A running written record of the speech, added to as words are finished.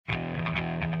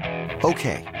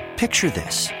Okay, picture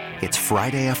this. It's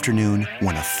Friday afternoon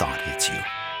when a thought hits you.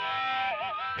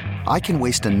 I can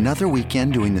waste another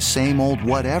weekend doing the same old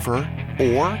whatever,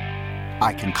 or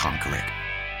I can conquer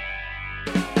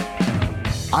it.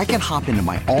 I can hop into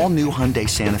my all-new Hyundai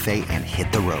Santa Fe and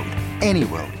hit the road. Any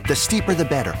road. The steeper, the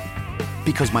better.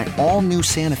 Because my all-new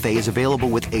Santa Fe is available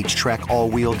with H-Track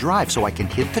all-wheel drive, so I can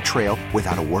hit the trail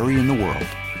without a worry in the world.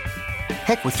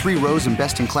 Heck, with 3 rows and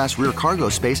best-in-class rear cargo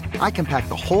space, I can pack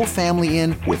the whole family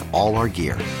in with all our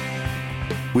gear.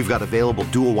 We've got available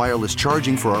dual wireless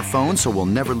charging for our phones, so we'll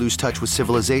never lose touch with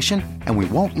civilization, and we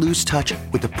won't lose touch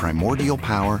with the primordial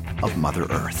power of Mother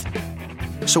Earth.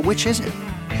 So which is it?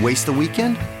 Waste the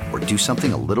weekend or do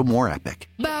something a little more epic?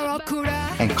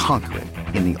 And conquer it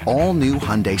in the all-new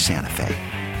Hyundai Santa Fe.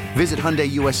 Visit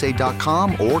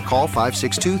HyundaiUSA.com or call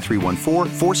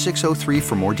 562-314-4603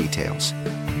 for more details.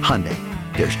 Hyundai,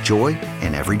 there's joy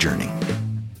in every journey.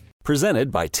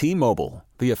 Presented by T-Mobile,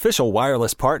 the official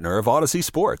wireless partner of Odyssey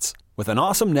Sports. With an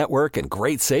awesome network and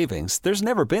great savings, there's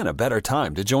never been a better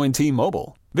time to join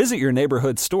T-Mobile. Visit your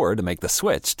neighborhood store to make the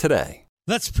switch today.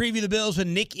 Let's preview the Bills with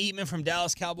Nick Eatman from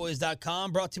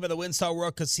DallasCowboys.com. Brought to you by the WinStar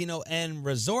World Casino and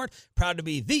Resort. Proud to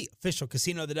be the official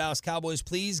casino of the Dallas Cowboys.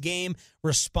 Please game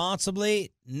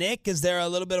responsibly. Nick, is there a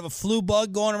little bit of a flu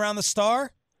bug going around the Star?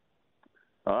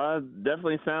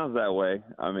 Definitely sounds that way.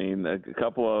 I mean, a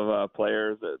couple of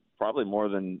players, probably more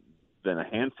than a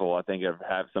handful, I think,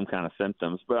 have some kind of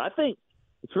symptoms. But I think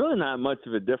it's really not much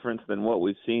of a difference than what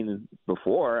we've seen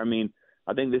before. I mean,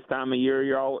 I think this time of year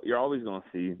you're always going to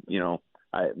see,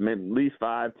 at least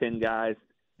 5-10 guys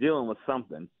dealing with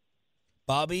something.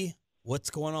 Bobby, what's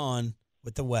going on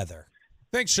with the weather?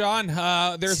 Thanks, Sean.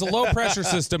 There's a low-pressure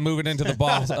system moving into the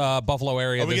Buffalo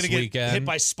area this weekend. Are we going to get hit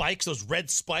by spikes, those red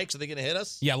spikes? Are they going to hit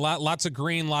us? Yeah, lots of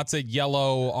green, lots of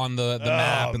yellow on the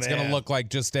map. It's going to look like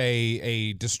just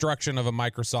a destruction of a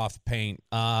Microsoft Paint.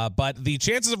 But the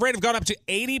chances of rain have gone up to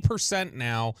 80%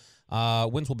 now.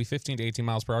 Winds will be 15 to 18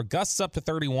 miles per hour. Gusts up to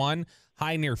 31,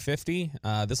 high near 50.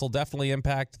 This will definitely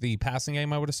impact the passing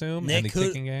game, I would assume, Nick, and the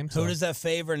kicking game. Who does that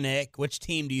favor, Nick? Which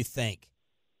team do you think?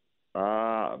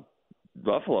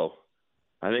 Buffalo.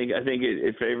 I think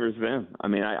it favors them. I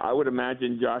mean, I would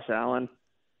imagine Josh Allen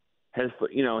has,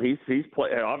 he's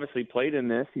obviously played in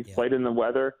this. He's played in the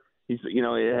weather. It's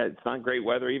not great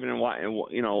weather even in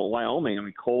Wyoming. I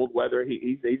mean, cold weather.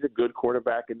 He's a good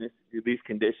quarterback in these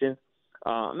conditions.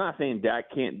 I'm not saying Dak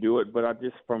can't do it, but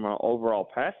just from an overall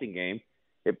passing game,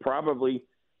 it probably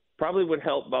would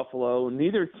help Buffalo.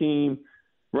 Neither team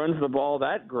runs the ball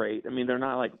that great. I mean, they're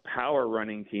not like power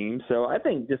running teams. So I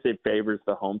think just it favors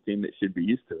the home team that should be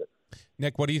used to it.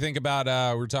 Nick, what do you think about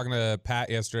we were talking to Pat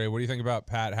yesterday. What do you think about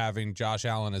Pat having Josh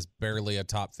Allen as barely a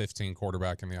top 15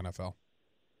 quarterback in the NFL?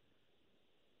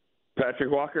 Patrick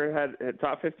Walker had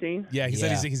top 15? Yeah, he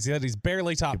said he's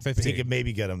barely top 15. He could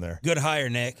maybe get him there. Good hire,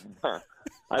 Nick. I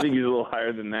think he's a little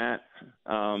higher than that.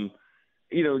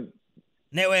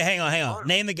 Wait, hang on.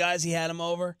 Name the guys he had him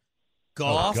over.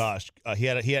 Goff. Oh gosh, he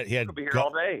had. He'll be here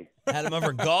all day. Had him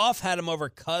over Goff. Had him over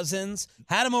Cousins.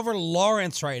 Had him over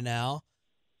Lawrence right now.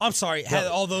 I'm sorry. Had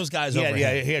all those guys over.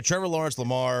 Yeah, he had Trevor Lawrence,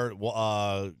 Lamar,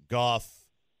 Goff,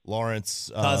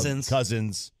 Lawrence,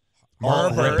 Cousins,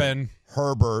 Herbert.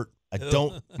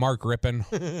 Mark Rippon.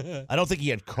 I don't think he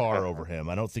had Carr over him.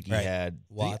 I don't think he had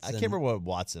Watson. I can't remember what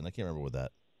Watson. I can't remember what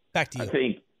that. Back to you. I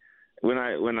think when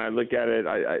I look at it,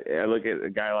 I look at a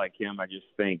guy like him. I just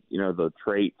think the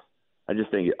traits. I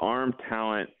just think arm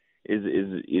talent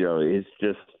is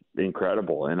just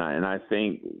incredible, and I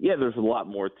think there's a lot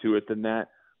more to it than that.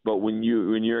 But when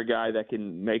you're a guy that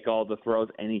can make all the throws,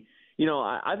 and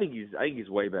I think he's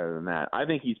way better than that. I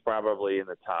think he's probably in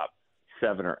the top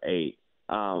 7 or 8.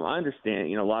 I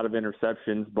understand, a lot of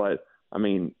interceptions, but I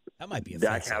mean, that might be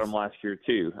Dak had him last year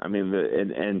too. I mean,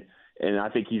 and I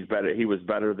think he's better. He was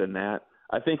better than that.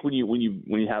 I think when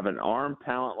you have an arm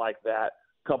talent like that,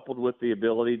 coupled with the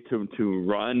ability to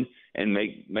run and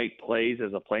make plays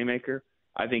as a playmaker,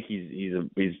 I think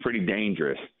he's pretty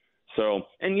dangerous. So,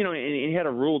 and he had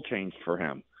a rule change for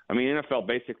him. I mean, NFL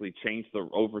basically changed the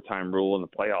overtime rule in the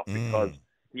playoffs because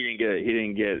he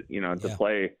didn't get to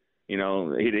play. He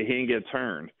didn't get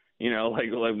turned, like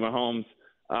Mahomes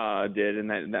did in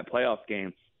that playoff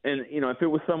game. And, if it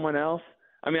was someone else,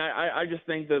 I mean, I just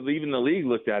think that even the league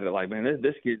looked at it like, man,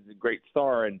 this kid's a great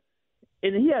star. And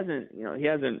he doesn't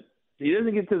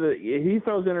get to he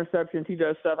throws interceptions, he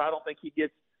does stuff. I don't think he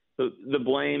gets the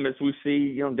blame as we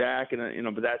see, Dak,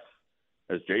 and, but that's,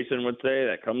 as Jason would say,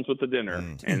 that comes with the dinner.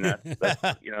 And that's that's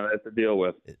the deal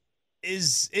with.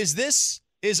 Is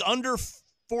under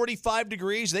 45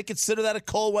 degrees, they consider that a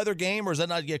cold weather game, or is that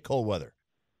not yet cold weather?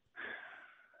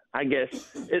 I guess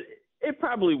it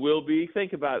probably will be.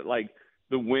 Think about like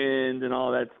the wind and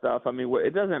all that stuff. I mean,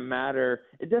 it doesn't matter.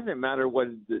 It doesn't matter what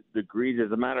the degrees. It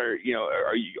doesn't matter.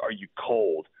 Are you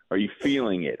cold? Are you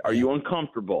feeling it? Are you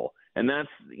uncomfortable? And that's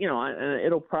and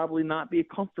it'll probably not be a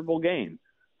comfortable game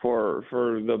for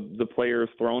the players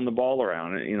throwing the ball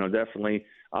around. Definitely.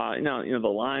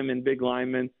 The big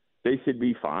linemen, they should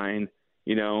be fine.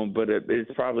 But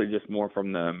it's probably just more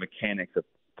from the mechanics of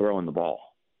throwing the ball.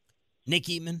 Nick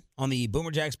Eatman on the Boomer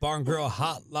Jacks Bar and Grill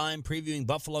Hotline, previewing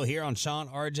Buffalo here on Sean,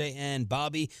 RJ, and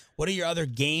Bobby. What are your other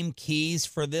game keys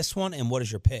for this one, and what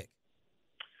is your pick?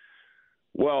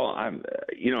 Well, I'm,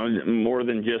 more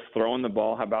than just throwing the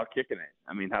ball. How about kicking it?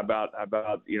 I mean, how about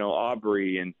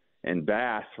Aubrey and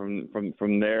Bass from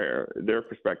their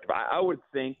perspective? I would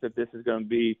think that this is going to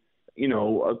be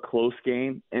a close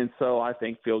game, and so I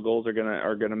think field goals are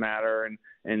gonna matter,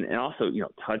 and also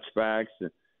touchbacks.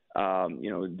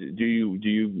 Do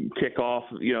you kick off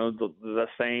the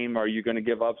same? Are you going to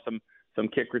give up some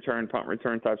kick return, punt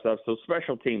return type stuff? So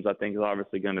special teams, I think, is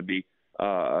obviously going to be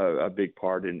a big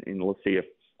part, and we'll see if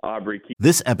Aubrey.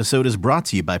 This episode is brought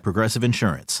to you by Progressive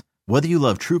Insurance. Whether you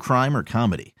love true crime or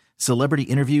comedy, celebrity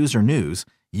interviews or news,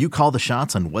 you call the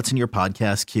shots on what's in your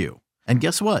podcast queue. And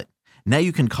guess what? Now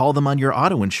you can call them on your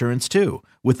auto insurance too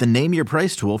with the Name Your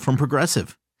Price tool from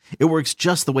Progressive. It works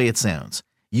just the way it sounds.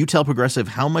 You tell Progressive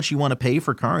how much you want to pay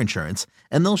for car insurance,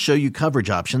 and they'll show you coverage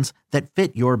options that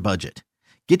fit your budget.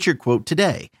 Get your quote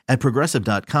today at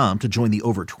Progressive.com to join the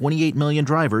over 28 million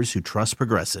drivers who trust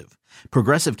Progressive.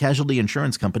 Progressive Casualty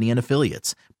Insurance Company and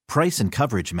Affiliates. Price and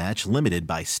coverage match limited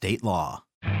by state law.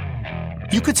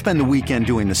 You could spend the weekend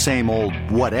doing the same old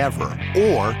whatever,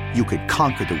 or you could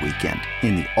conquer the weekend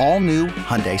in the all-new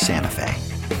Hyundai Santa Fe.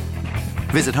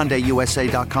 Visit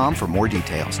HyundaiUSA.com for more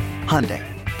details. Hyundai,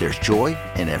 there's joy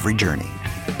in every journey.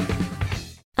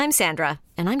 I'm Sandra,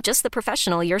 and I'm just the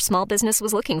professional your small business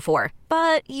was looking for.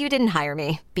 But you didn't hire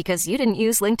me because you didn't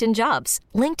use LinkedIn Jobs.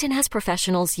 LinkedIn has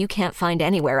professionals you can't find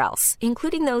anywhere else,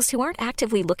 including those who aren't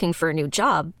actively looking for a new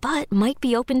job, but might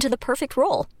be open to the perfect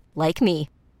role, like me.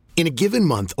 In a given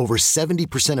month, over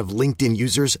 70% of LinkedIn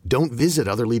users don't visit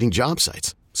other leading job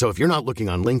sites. So if you're not looking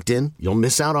on LinkedIn, you'll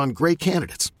miss out on great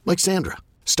candidates like Sandra.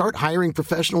 Start hiring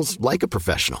professionals like a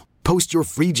professional. Post your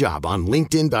free job on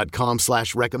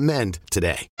linkedin.com/recommend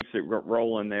today.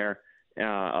 Rolling there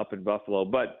up in Buffalo.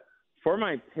 But for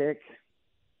my pick,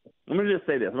 I'm going to just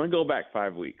say this. I'm going to go back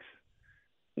 5 weeks.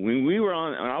 When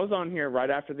I was on here right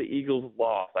after the Eagles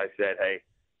lost, I said, hey,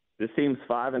 this team's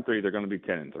 5-3. They're going to be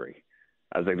 10-3.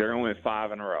 I was like, they're going to win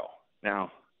 5 in a row.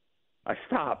 Now, I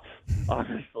stopped,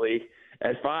 obviously,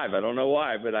 at 5. I don't know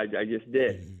why, but I just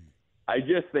did. I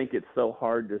just think it's so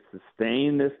hard to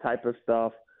sustain this type of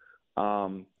stuff.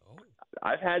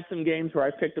 I've had some games where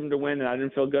I picked them to win, and I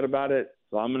didn't feel good about it.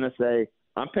 So I'm going to say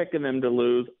I'm picking them to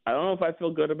lose. I don't know if I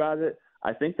feel good about it.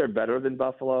 I think they're better than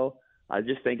Buffalo. I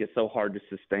just think it's so hard to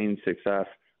sustain success.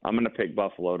 I'm going to pick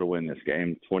Buffalo to win this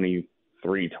game, 23-20.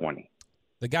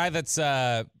 The guy that's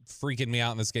freaking me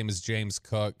out in this game is James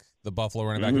Cook, the Buffalo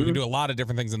running back, who can do a lot of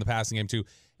different things in the passing game, too.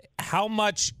 How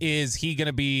much is he going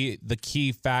to be the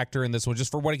key factor in this one,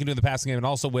 just for what he can do in the passing game, and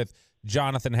also with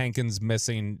Jonathan Hankins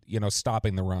missing,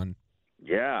 stopping the run?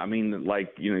 Yeah, I mean,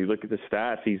 you look at the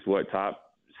stats, he's top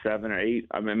 7 or 8,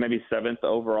 I mean, maybe 7th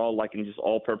overall, in just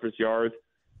all-purpose yards.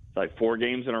 It's 4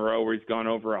 games in a row where he's gone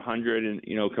over 100 and,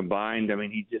 combined. I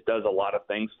mean, he just does a lot of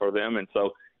things for them, and so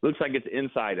it looks like it's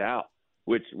inside out.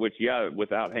 Which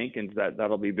without Hankins,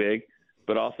 that'll be big,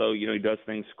 but also he does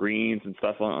things, screens and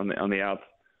stuff on the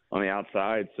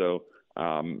outside. So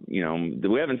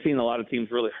we haven't seen a lot of teams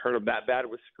really hurt him that bad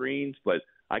with screens, but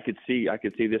I could see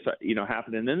this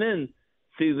happening. And then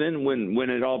when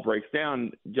it all breaks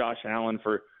down, Josh Allen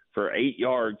for 8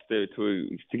 yards to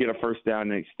get a first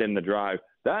down and extend the drive.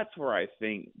 That's where I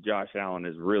think Josh Allen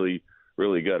is really,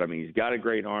 really good. I mean, he's got a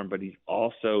great arm, but he's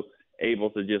also able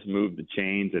to just move the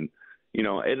chains and.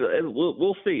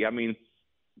 We'll see. I mean,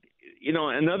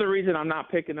 another reason I'm not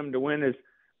picking them to win is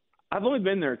I've only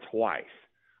been there twice.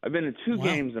 I've been in 2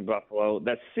 games in Buffalo.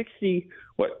 That's 60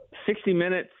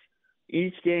 minutes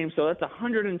each game. So that's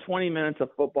 120 minutes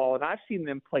of football, and I've seen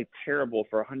them play terrible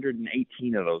for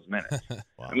 118 of those minutes.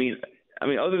 Wow. I mean,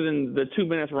 other than the 2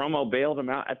 minutes Romo bailed him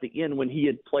out at the end when he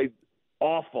had played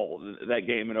awful that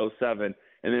game in 2007,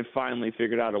 and then finally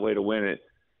figured out a way to win it,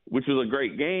 which was a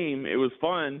great game. It was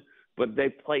fun. But they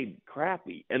played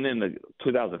crappy. And then the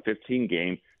 2015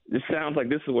 game, it sounds like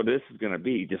this is what this is going to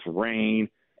be, just rain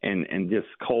and just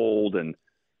cold and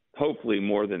hopefully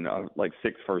more than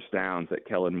 6 first downs that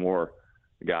Kellen Moore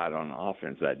got on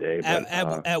offense that day.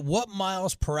 But, at what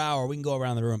miles per hour, we can go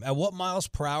around the room, at what miles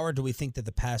per hour do we think that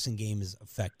the passing game is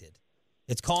affected?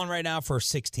 It's calling right now for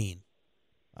 16.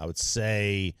 I would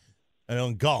say,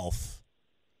 in golf,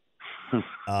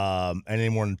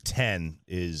 anything more than 10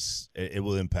 it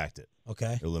will impact it.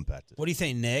 Okay. It will impact it. What do you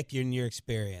think, Nick, in your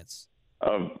experience?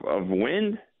 Of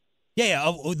wind?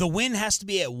 Yeah. The wind has to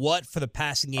be at what for the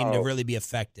passing game to really be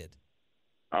affected?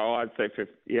 Oh, I'd say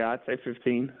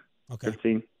 15. Okay.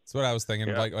 15. That's what I was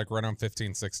thinking, like right on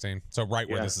 15, 16. So right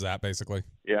where this is at, basically.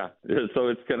 Yeah. So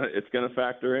it's gonna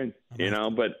factor in,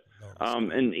 But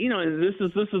and this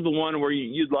is the one where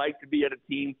you'd like to be at a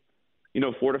team,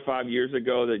 4 to 5 years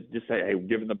ago that just say, hey,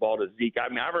 giving the ball to Zeke. I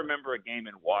mean, I remember a game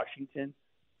in Washington,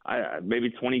 maybe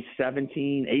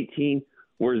 2017, 18,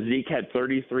 where Zeke had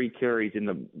 33 carries in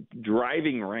the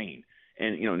driving rain,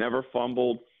 and never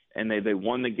fumbled, and they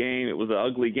won the game. It was an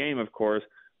ugly game, of course.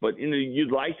 But,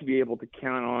 you'd like to be able to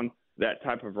count on that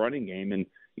type of running game. And,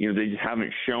 they just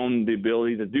haven't shown the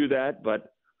ability to do that.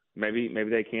 But maybe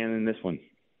they can in this one.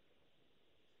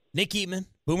 Nick Eatman,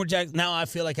 Boomer Jack. Now I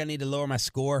feel like I need to lower my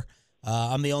score.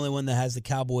 I'm the only one that has the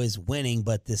Cowboys winning.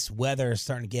 But this weather is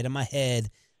starting to get in my head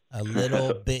a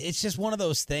little bit. It's just one of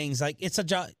those things. Like,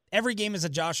 every game is a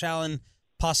Josh Allen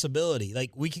possibility.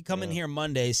 Like, we could come in here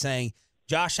Monday saying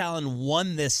Josh Allen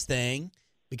won this thing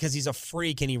because he's a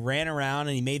freak and he ran around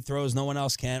and he made throws no one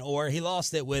else can, or he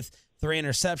lost it with 3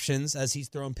 interceptions as he's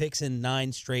thrown picks in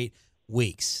 9 straight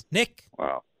weeks. Nick,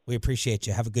 wow, we appreciate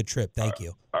you. Have a good trip. Thank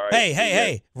you. All right.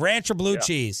 Hey, ranch or blue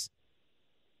cheese?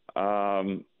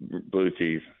 Blue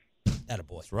cheese.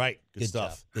 Attaboy. That's right. Good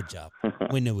stuff. Good job.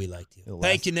 We knew we liked you.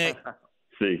 Thank you, Nick.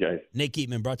 See you guys. Nick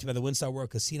Eatman, brought to you by the WinStar World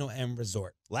Casino and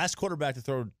Resort. Last quarterback to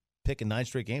throw a pick in 9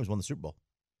 straight games won the Super Bowl.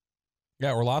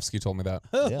 Yeah, Orlovsky told me that.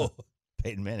 Oh. Yeah.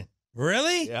 Peyton Manning.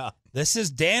 Really? Yeah. This is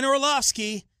Dan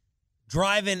Orlovsky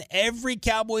driving every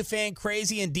Cowboy fan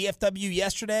crazy in DFW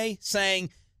yesterday, saying,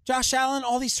 Josh Allen,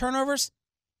 all these turnovers,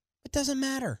 it doesn't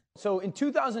matter. So in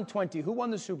 2020, who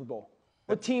won the Super Bowl?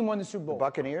 What team won the Super Bowl? The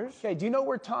Buccaneers. Okay, do you know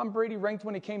where Tom Brady ranked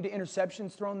when it came to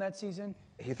interceptions thrown that season?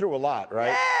 He threw a lot, right?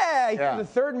 Yeah, he threw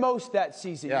the 3rd most that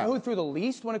season. Yeah. You know who threw the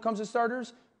least when it comes to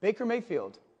starters? Baker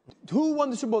Mayfield. Who won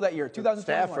the Super Bowl that year,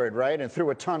 2021? Stafford, right? And threw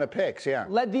a ton of picks,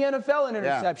 Led the NFL in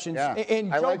interceptions. Yeah.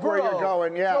 And I Joe like Burrow, where you're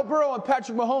going, Joe Burrow and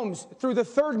Patrick Mahomes threw the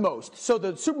 3rd most. So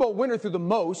the Super Bowl winner threw the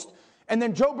most. And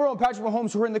then Joe Burrow and Patrick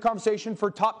Mahomes, who were in the conversation for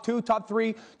top 2, top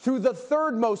 3, threw the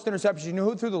 3rd most interceptions. You know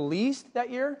who threw the least that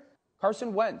year?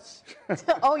 Carson Wentz.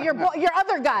 Oh, your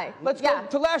other guy. Let's go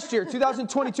to last year,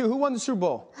 2022. Who won the Super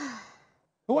Bowl?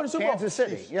 Who won the Super Bowl? Kansas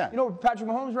City, yeah. You know where Patrick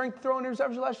Mahomes ranked throwing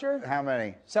interceptions last year? How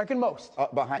many? 2nd most.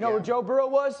 Behind. You know where Joe Burrow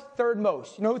was? 3rd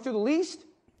most. You know who threw the least?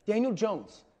 Daniel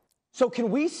Jones. So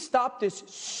can we stop this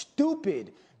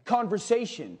stupid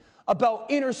conversation about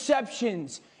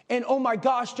interceptions and, oh my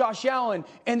gosh, Josh Allen,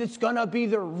 and it's going to be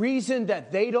the reason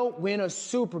that they don't win a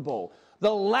Super Bowl?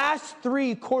 The last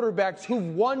 3 quarterbacks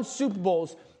who've won Super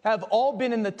Bowls have all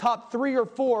been in the top 3 or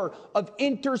 4 of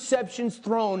interceptions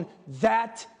thrown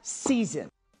that season.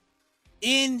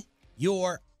 In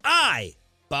your eye,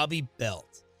 Bobby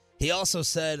Belt. He also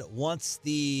said once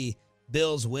the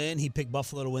Bills win, he picked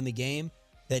Buffalo to win the game,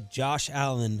 that Josh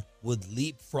Allen would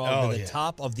leapfrog to the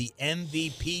top of the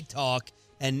MVP talk.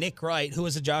 And Nick Wright, who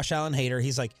is a Josh Allen hater,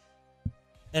 he's like,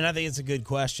 and I think it's a good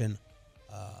question,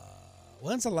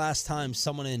 when's the last time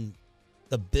someone in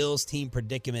the Bills team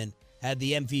predicament had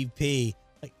the MVP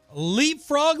like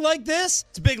leapfrog like this?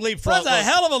 It's a big leapfrog. That's a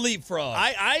hell of a leapfrog.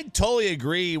 I totally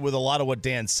agree with a lot of what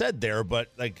Dan said there, but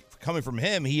like coming from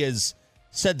him, he has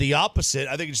said the opposite.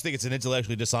 I just think it's an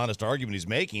intellectually dishonest argument he's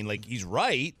making. Like, he's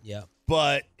right. Yeah.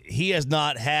 But he has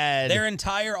not had their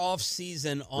entire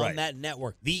offseason on that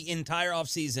network. The entire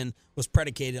offseason was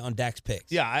predicated on Dak's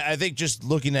picks. Yeah, I think just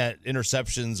looking at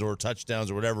interceptions or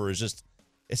touchdowns or whatever is just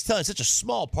it's such a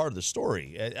small part of the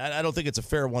story. I don't think it's a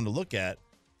fair one to look at.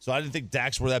 So I didn't think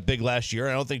Dak's were that big last year.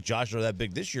 I don't think Josh are that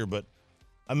big this year. But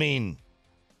I mean,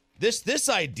 this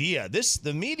idea,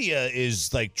 the media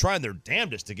is like trying their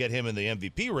damnedest to get him in the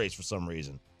MVP race for some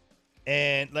reason,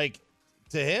 and like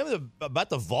to him about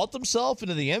to vault himself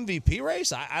into the MVP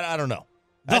race. I don't know.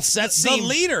 That seems the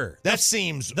leader. That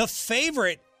seems the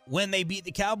favorite when they beat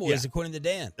the Cowboys, according to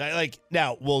Dan. Like,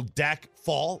 now, will Dak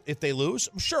fall if they lose?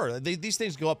 Sure, these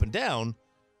things go up and down,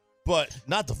 but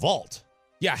not the vault.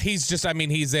 Yeah, he's just,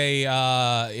 he's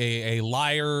a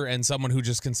liar and someone who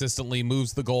just consistently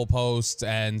moves the goalposts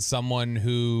and someone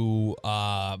who,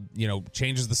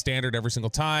 changes the standard every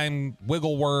single time,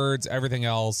 wiggle words, everything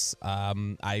else.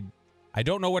 I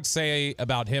don't know what to say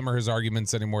about him or his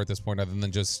arguments anymore at this point other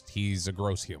than just he's a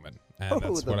gross human. And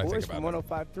that's what I think about it.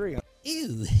 105.3.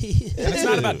 Ew. And it's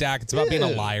not about Dak. It's about being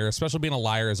a liar, especially being a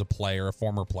liar as a player, a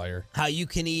former player. How you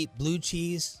can eat blue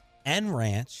cheese and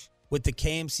ranch with the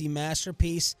KMC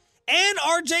Masterpiece and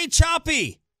RJ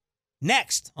Choppy.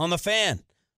 Next on The Fan.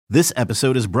 This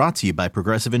episode is brought to you by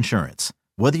Progressive Insurance.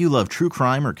 Whether you love true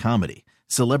crime or comedy,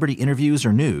 celebrity interviews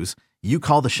or news, you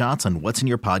call the shots on what's in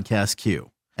your podcast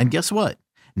queue. And guess what?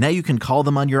 Now you can call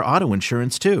them on your auto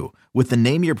insurance too with the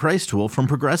Name Your Price tool from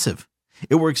Progressive.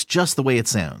 It works just the way it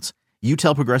sounds. You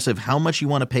tell Progressive how much you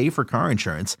want to pay for car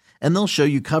insurance, and they'll show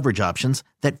you coverage options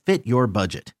that fit your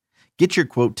budget. Get your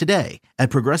quote today at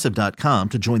Progressive.com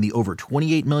to join the over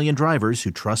 28 million drivers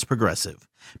who trust Progressive.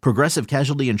 Progressive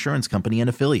Casualty Insurance Company and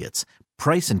Affiliates.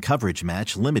 Price and coverage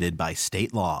match limited by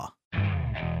state law.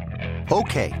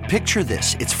 Okay, picture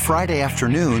this. It's Friday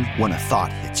afternoon when a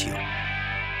thought hits you.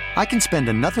 I can spend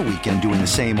another weekend doing the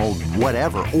same old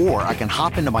whatever, or I can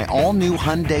hop into my all-new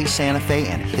Hyundai Santa Fe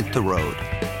and hit the road.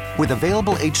 With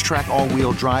available H-Track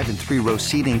all-wheel drive and 3-row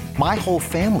seating, my whole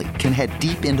family can head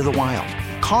deep into the wild.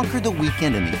 Conquer the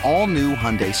weekend in the all-new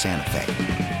Hyundai Santa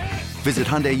Fe. Visit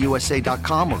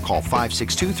HyundaiUSA.com or call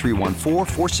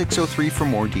 562-314-4603 for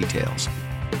more details.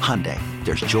 Hyundai,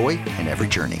 there's joy in every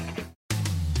journey.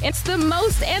 It's the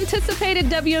most anticipated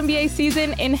WNBA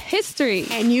season in history.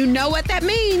 And you know what that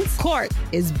means. Court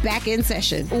is back in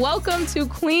session. Welcome to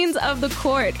Queens of the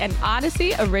Court, an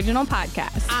Odyssey original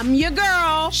podcast. I'm your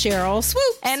girl, Cheryl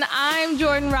Swoop. And I'm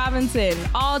Jordan Robinson.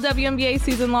 All WNBA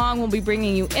season long, we'll be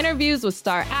bringing you interviews with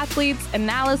star athletes,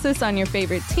 analysis on your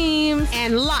favorite teams,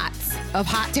 and lots of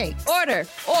hot takes. Order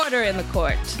in the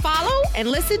court. Follow and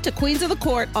listen to Queens of the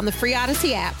Court on the free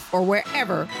Odyssey app or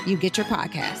wherever you get your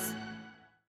podcasts.